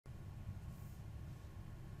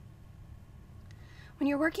When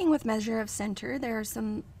you're working with measure of center, there are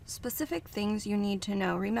some specific things you need to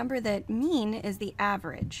know. Remember that mean is the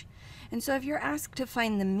average. And so if you're asked to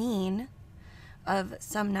find the mean of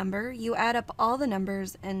some number, you add up all the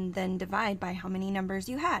numbers and then divide by how many numbers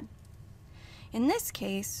you had. In this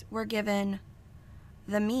case, we're given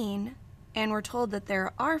the mean and we're told that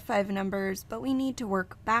there are 5 numbers, but we need to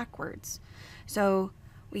work backwards. So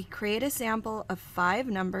we create a sample of 5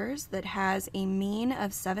 numbers that has a mean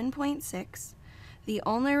of 7.6. The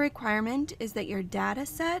only requirement is that your data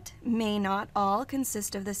set may not all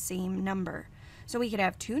consist of the same number. So we could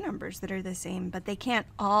have 2 numbers that are the same, but they can't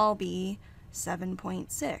all be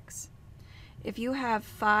 7.6. If you have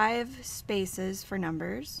 5 spaces for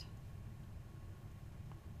numbers,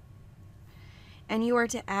 and you are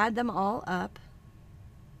to add them all up,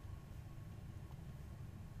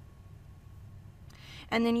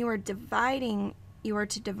 and then you are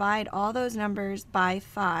to divide all those numbers by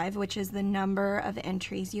 5, which is the number of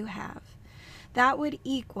entries you have. That would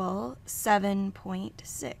equal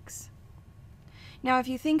 7.6. Now, if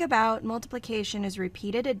you think about multiplication as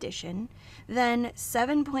repeated addition, then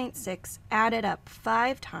 7.6 added up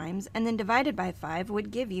 5 times and then divided by 5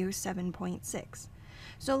 would give you 7.6.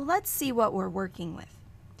 So let's see what we're working with.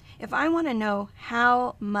 If I want to know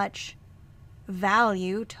how much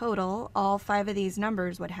value total all 5 of these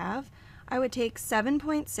numbers would have, I would take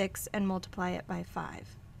 7.6 and multiply it by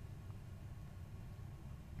 5.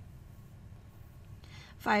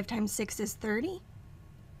 5 times 6 is 30.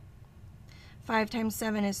 5 times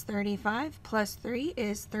 7 is 35, plus 3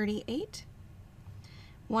 is 38.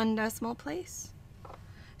 1 decimal place.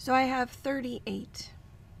 So I have 38.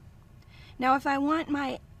 Now if I want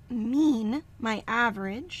my mean, my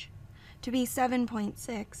average, to be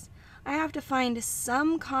 7.6, I have to find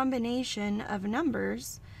some combination of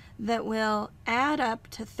numbers that will add up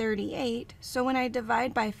to 38, so when I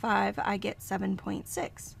divide by 5, I get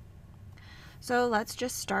 7.6. So let's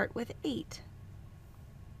just start with 8.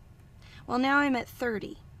 Well, now I'm at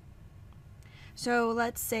 30. So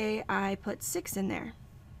let's say I put 6 in there.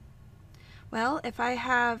 Well, if I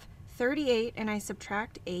have 38 and I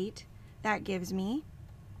subtract 8, that gives me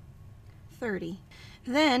 30.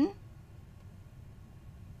 Then,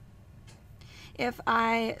 if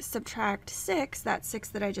I subtract 6, that 6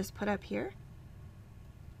 that I just put up here,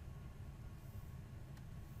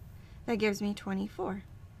 that gives me 24.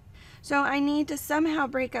 So I need to somehow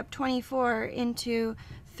break up 24 into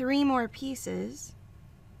 3 more pieces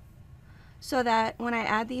so that when I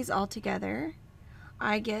add these all together,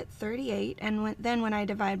 I get 38, and then when I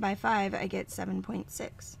divide by 5, I get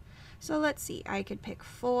 7.6. So let's see, I could pick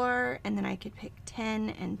 4, and then I could pick 10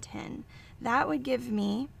 and 10. That would give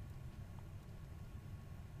me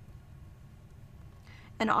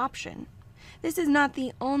an option. This is not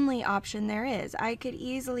the only option there is. I could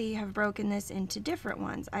easily have broken this into different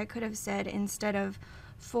ones. I could have said instead of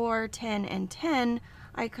 4, 10, and 10,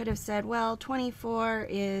 I could have said, well, 24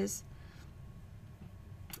 is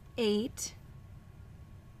 8,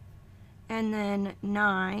 and then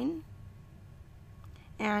 9,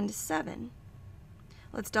 and 7.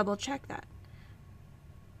 Let's double check that.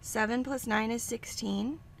 7 plus 9 is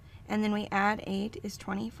 16, and then we add 8 is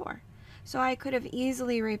 24. So I could have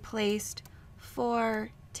easily replaced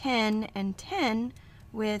 4, 10, and 10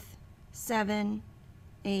 with 7,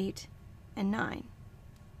 8, and 9.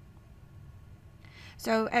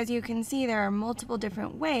 So as you can see, there are multiple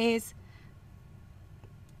different ways,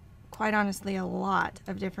 quite honestly a lot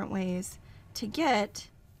of different ways, to get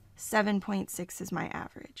 7.6 as my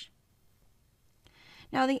average.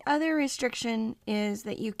 Now the other restriction is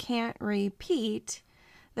that you can't repeat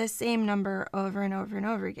the same number over and over and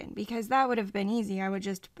over again, because that would have been easy. I would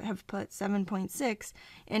just have put 7.6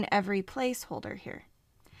 in every placeholder here.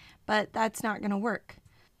 But that's not going to work.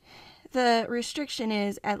 The restriction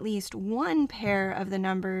is at least one pair of the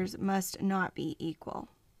numbers must not be equal.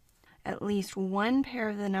 At least one pair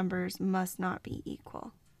of the numbers must not be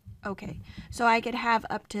equal. Okay, so I could have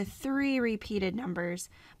up to 3 repeated numbers,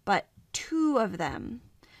 but 2 of them,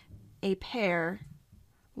 a pair,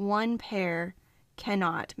 one pair,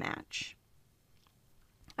 cannot match.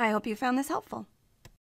 I hope you found this helpful.